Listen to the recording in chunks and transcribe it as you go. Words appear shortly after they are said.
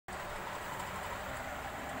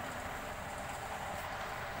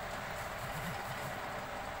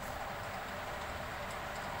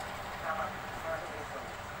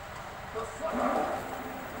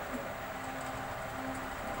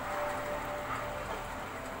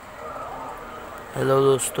Hello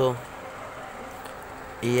दोस्तों,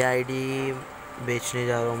 ये ID बेचने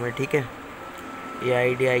जा रहा हूँ मैं। ठीक है, ये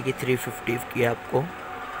आईडी आएगी 350 की आपको।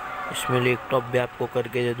 इसमें लैपटॉप भी आपको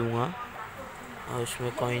करके दे दूँगा और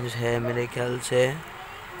इसमें कॉइन्स है मेरे ख्याल से,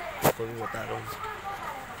 आपको भी बता रहा हूँ।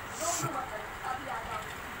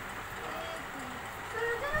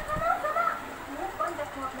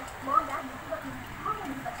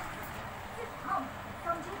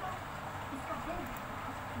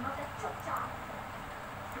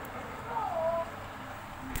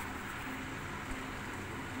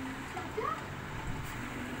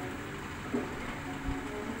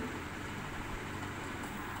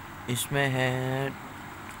 इसमें है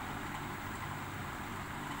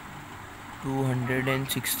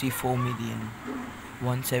 264 million,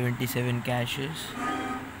 177 caches,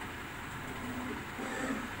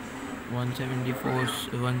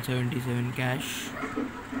 177 cash,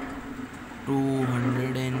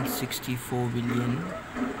 264 billion,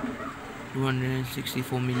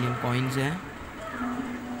 264 million coins हैं,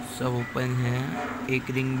 सब ओपन हैं। एक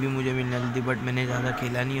रिंग भी मुझे मिलने थी बट मैंने ज़्यादा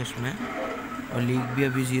खेला नहीं उसमें, और लीग भी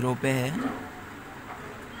अभी 0 पे है।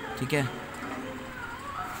 ठीक है,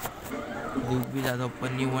 लीग भी ज़्यादा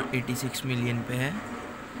ओपन नहीं, 186 मिलियन पे है।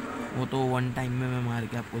 वो तो वन टाइम में मैं मार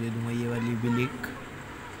के आपको दे दूंगा, ये वाली भी लीग।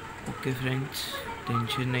 ओके फ्रेंड्स,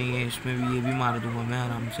 टेंशन नहीं है, इसमें भी ये भी मार दूंगा मैं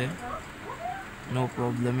आराम से, no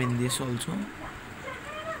problem in this also,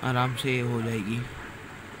 आराम से ये हो जाएगी।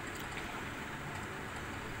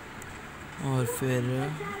 और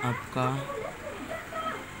फिर आपका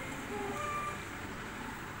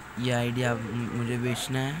ये आईडी आप मुझे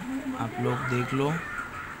बेचना है, आप लोग देख लो,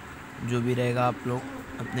 जो भी रहेगा आप लोग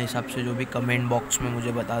अपने हिसाब से जो भी कमेंट बॉक्स में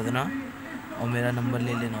मुझे बता देना, और मेरा नंबर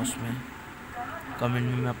ले लेना, उसमें कमेंट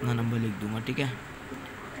में मैं अपना नंबर लिख दूंगा। ठीक है,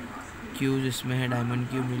 क्यूज इसमें है diamond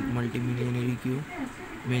Q, multi millionaire Q,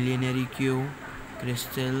 millionaire Q,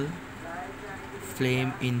 crystal,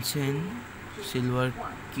 flame insane, silver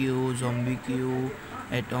Q, zombie Q,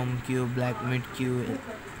 atom Q, black mid Q,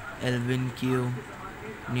 Alvin Q,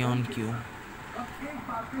 neon Q.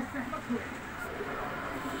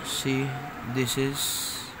 See this is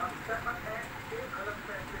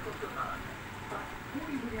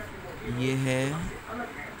ये है,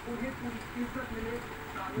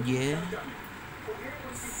 ये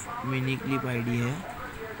मिनी क्लिप आईडी है,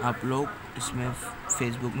 आप लोग इसमें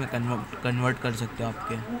फेसबुक में कन्वर्ट कर सकते हो।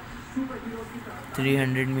 आपके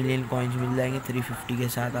 300 मिलियन कॉइन्स मिल जाएंगे, 350 के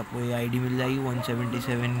साथ आपको ये आईडी मिल जाएगी।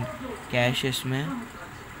 177 कैश इसमें,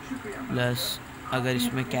 प्लस अगर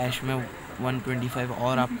इसमें कैश में 125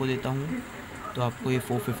 और आपको देता हूँ तो आपको ये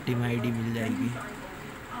 450 में आईडी मिल जाएगी।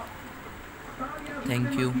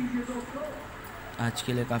 थैंक यू, आज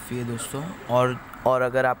के लिए काफ़ी है दोस्तों। और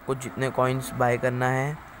अगर आपको जितने कॉइन्स बाय करना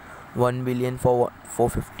है 1 बिलियन फॉर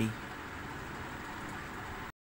 450।